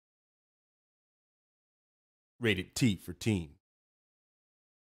Rated T for teen.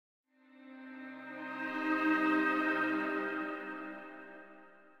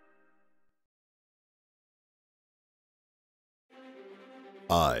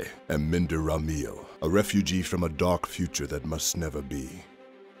 I am Minder Ramil, a refugee from a dark future that must never be.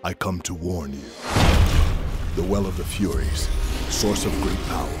 I come to warn you. The Well of the Furies, source of great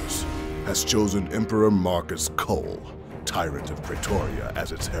powers, has chosen Emperor Marcus Cole, Tyrant of Pretoria,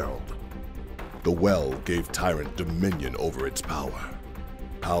 as its herald. The Well gave Tyrant dominion over its power.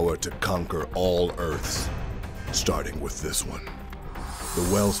 Power to conquer all Earths, starting with this one.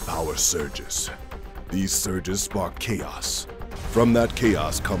 The Well's power surges. These surges spark chaos. From that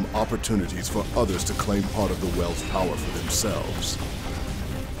chaos come opportunities for others to claim part of the Well's power for themselves.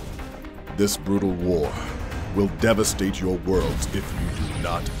 This brutal war will devastate your worlds if you do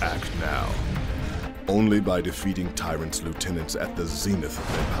not act now. Only by defeating Tyrant's lieutenants at the zenith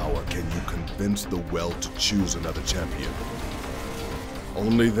of their power can you convince the Well to choose another champion.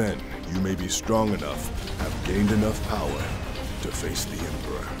 Only then you may be strong enough, have gained enough power to face the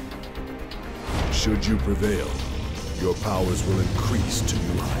Emperor. Should you prevail, your powers will increase to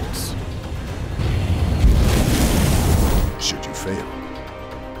new heights. Should you fail,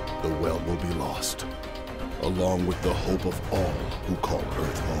 the Well will be lost, along with the hope of all who call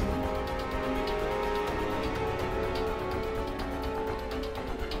Earth home.